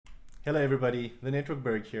Hello everybody, the Network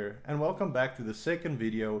Berg here, and welcome back to the second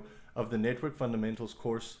video of the Network Fundamentals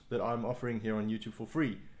course that I'm offering here on YouTube for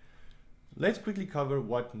free. Let's quickly cover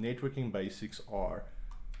what networking basics are.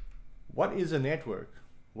 What is a network?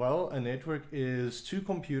 Well, a network is two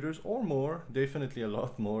computers or more, definitely a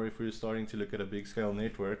lot more if we're starting to look at a big scale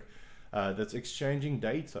network, that's exchanging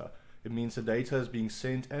data. It means the data is being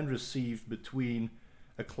sent and received between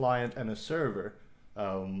a client and a server.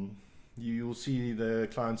 You'll see the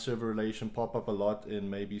client-server relation pop up a lot in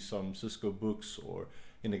maybe some Cisco books or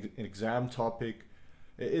in an exam topic.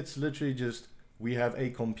 It's literally just we have a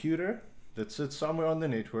computer that sits somewhere on the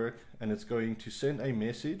network and it's going to send a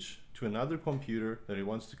message to another computer that it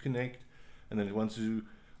wants to connect, and then it wants to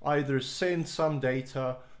either send some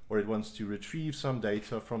data or it wants to retrieve some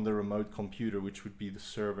data from the remote computer, which would be the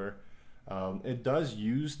server. It does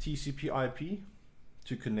use TCP/IP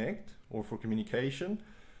to connect or for communication.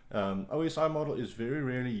 OSI model is very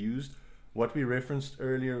rarely used. What we referenced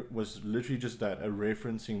earlier was literally just that, a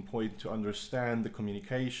referencing point to understand the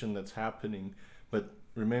communication that's happening. But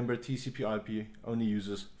remember, TCP/IP only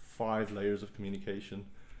uses 5 layers of communication.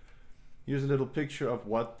 Here's a little picture of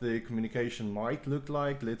what the communication might look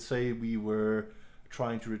like. Let's say we were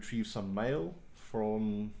trying to retrieve some mail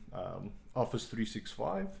from Office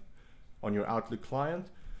 365 on your Outlook client.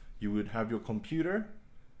 You would have your computer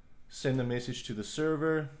send a message to the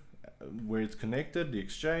server where it's connected, the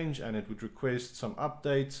exchange, and it would request some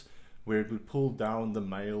updates where it would pull down the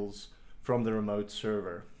mails from the remote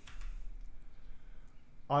server.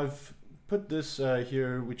 I've put this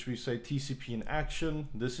here, which we say TCP in action.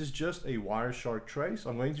 This is just a Wireshark trace.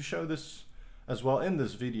 I'm going to show this as well in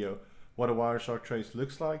this video, what a Wireshark trace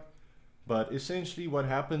looks like. But essentially what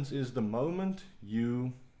happens is the moment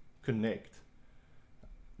you connect,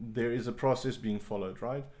 there is a process being followed,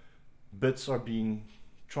 right? Bits are being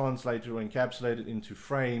translated or encapsulated into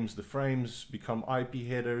frames. The frames become IP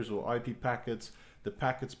headers or IP packets. The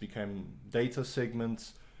packets become data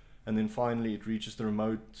segments. And then finally it reaches the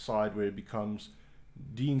remote side where it becomes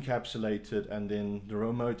de-encapsulated, and then the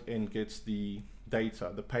remote end gets the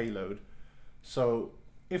data, the payload. So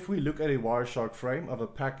if we look at a Wireshark frame of a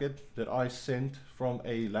packet that I sent from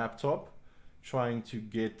a laptop trying to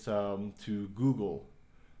get to Google,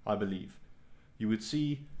 I believe, you would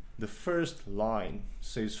see the first line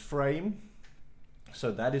says frame.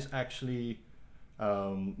 So that is actually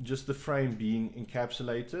just the frame being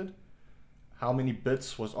encapsulated, how many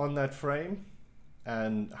bits was on that frame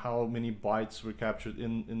and how many bytes were captured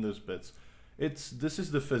in those bits. This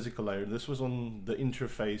is the physical layer. This was on the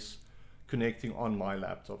interface connecting on my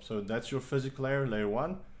laptop. So that's your physical layer, layer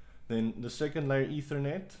 1. Then the second layer,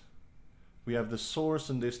 Ethernet. We have the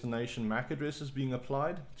source and destination MAC addresses being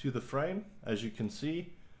applied to the frame, as you can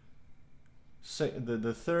see.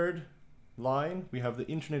 The third line, we have the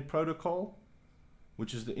Internet Protocol,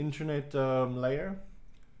 which is the Internet layer.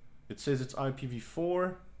 It says it's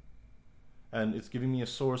IPv4, and it's giving me a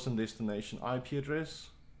source and destination IP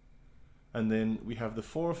address. And then we have the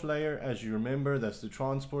fourth layer, as you remember, that's the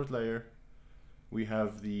transport layer. We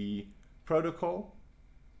have the protocol,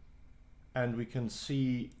 and we can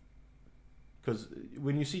see, because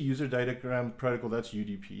when you see user datagram protocol, that's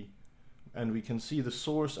UDP. And we can see the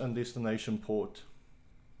source and destination port.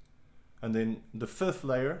 And then the fifth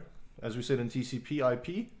layer, as we said in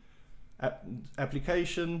TCP/IP,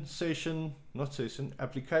 application, session, not session,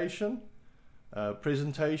 application,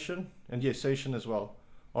 presentation, and yes, session as well,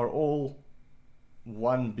 are all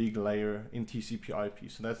one big layer in TCP/IP.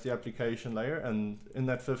 So that's the application layer, and in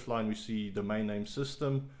that fifth line we see domain name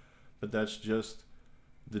system, but that's just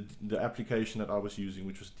the application that I was using,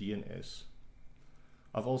 which was DNS.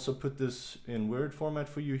 I've also put this in Word format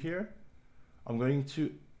for you here. I'm going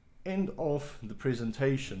to end off the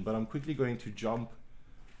presentation, but I'm quickly going to jump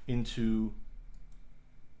into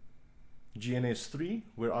GNS3,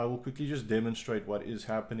 where I will quickly just demonstrate what is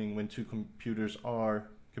happening when two computers are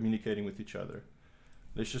communicating with each other.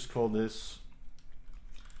 Let's just call this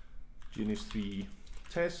GNS3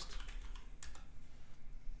 test.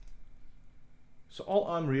 So all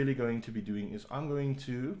I'm really going to be doing is I'm going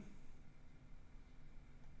to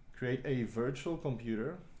create a virtual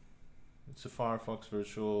computer. It's a Firefox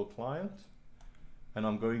virtual client, and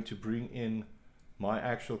I'm going to bring in my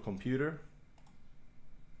actual computer,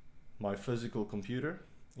 my physical computer,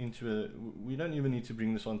 into we don't even need to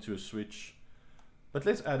bring this onto a switch, but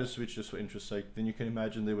let's add a switch just for interest's sake. Then you can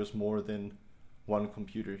imagine there was more than one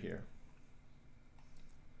computer here.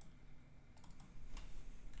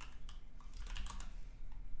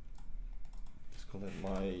 Let's call that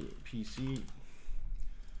my PC.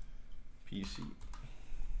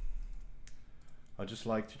 I just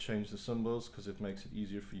like to change the symbols because it makes it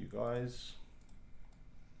easier for you guys.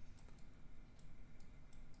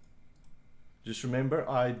 Just remember,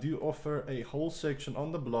 I do offer a whole section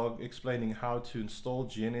on the blog explaining how to install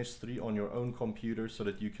GNS3 on your own computer so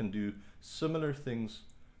that you can do similar things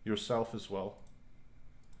yourself as well.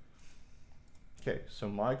 Okay, so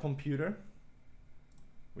my computer,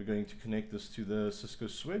 we're going to connect this to the Cisco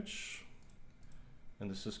switch, and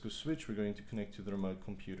the Cisco switch we're going to connect to the remote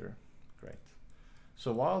computer. Great.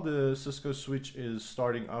 So while the Cisco switch is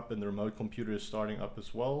starting up and the remote computer is starting up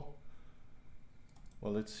as well,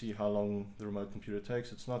 well, let's see how long the remote computer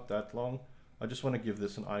takes. It's not that long. I just want to give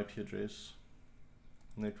this an IP address.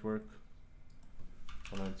 Network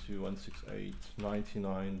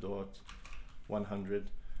 192.168.99.100.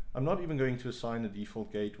 I'm not even going to assign a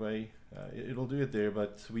default gateway. It'll do it there,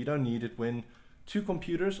 but we don't need it. When two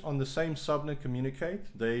computers on the same subnet communicate,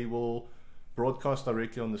 they will broadcast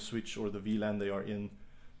directly on the switch or the VLAN they are in.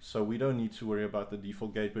 So we don't need to worry about the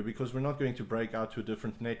default gateway because we're not going to break out to a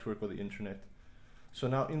different network or the internet. So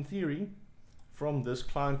now in theory, from this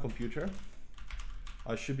client computer,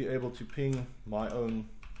 I should be able to ping my own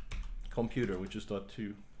computer, which is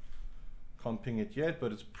 .2. Can't ping it yet,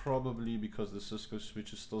 but it's probably because the Cisco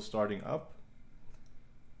switch is still starting up.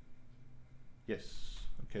 Yes,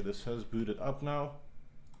 okay, this has booted up now.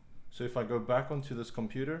 So if I go back onto this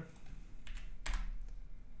computer,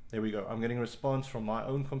 there we go. I'm getting a response from my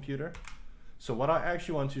own computer. So what I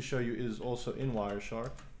actually want to show you is also in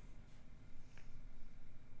Wireshark.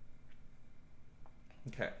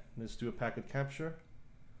 Okay, let's do a packet capture.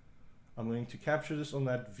 I'm going to capture this on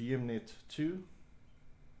that VMnet 2.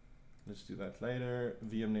 Let's do that later.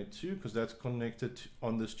 VMnet 2, because that's connected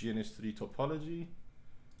on this GNS3 topology.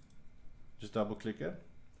 Just double click it.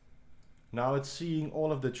 Now it's seeing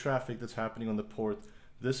all of the traffic that's happening on the port.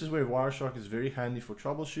 This is where Wireshark is very handy for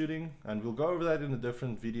troubleshooting, and we'll go over that in a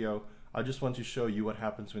different video. I just want to show you what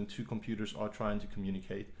happens when two computers are trying to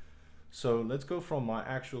communicate. So let's go from my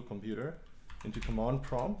actual computer into command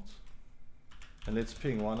prompt, and let's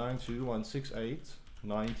ping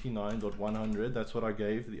 192.168.99.100. That's what I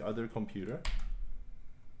gave the other computer,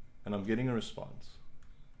 and I'm getting a response.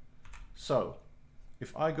 So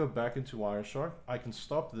if I go back into Wireshark, I can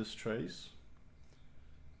stop this trace,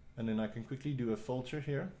 and then I can quickly do a filter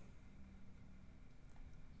here.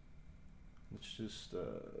 Let's just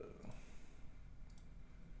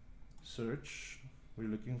search. We're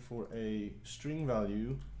looking for a string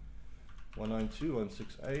value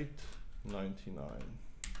 192.168.99.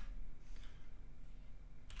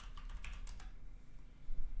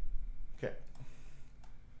 Okay,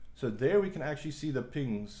 so there we can actually see the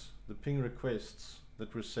pings, the ping requests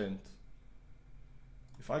that were sent.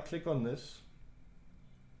 If I click on this,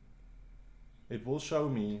 it will show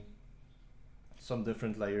me some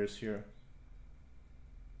different layers here.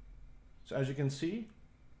 So as you can see,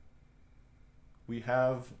 we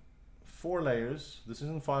have 4 layers. This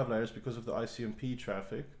isn't 5 layers because of the ICMP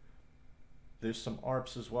traffic. There's some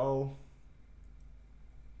ARPs as well.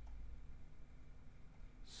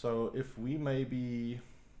 So if we maybe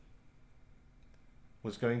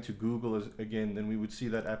was going to Google again, then we would see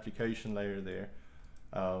that application layer there.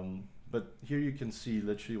 But here you can see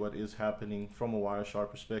literally what is happening from a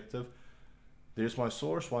Wireshark perspective. There's my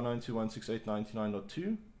source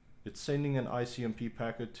 192.168.99.2. It's sending an ICMP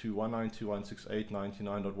packet to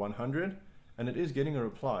 192.168.99.100, and it is getting a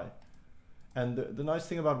reply. And the nice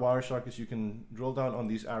thing about Wireshark is you can drill down on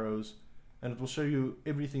these arrows, and it will show you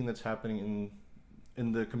everything that's happening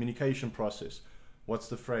in the communication process. What's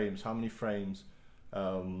the frames? How many frames?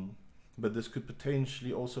 But this could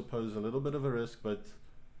potentially also pose a little bit of a risk, but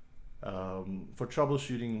for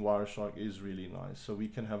troubleshooting, Wireshark is really nice. So we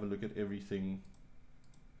can have a look at everything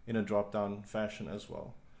in a drop-down fashion as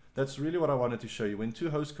well. That's really what I wanted to show you. When two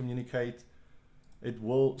hosts communicate, it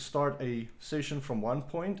will start a session from one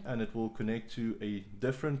point and it will connect to a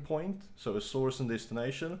different point, so a source and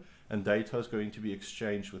destination, and data is going to be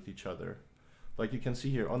exchanged with each other. Like you can see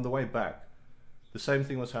here, on the way back, the same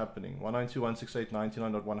thing was happening.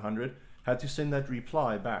 192.168.99.100 had to send that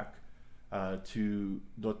reply back to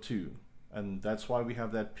 .2, and that's why we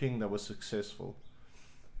have that ping that was successful.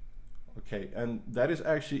 Okay, and that is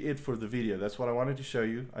actually it for the video. That's what I wanted to show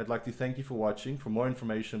you. I'd like to thank you for watching. For more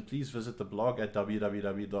information, please visit the blog at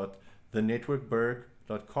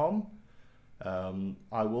www.thenetworkberg.com.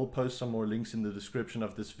 I will post some more links in the description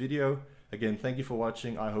of this video. Again, thank you for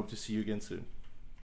watching. I hope to see you again soon.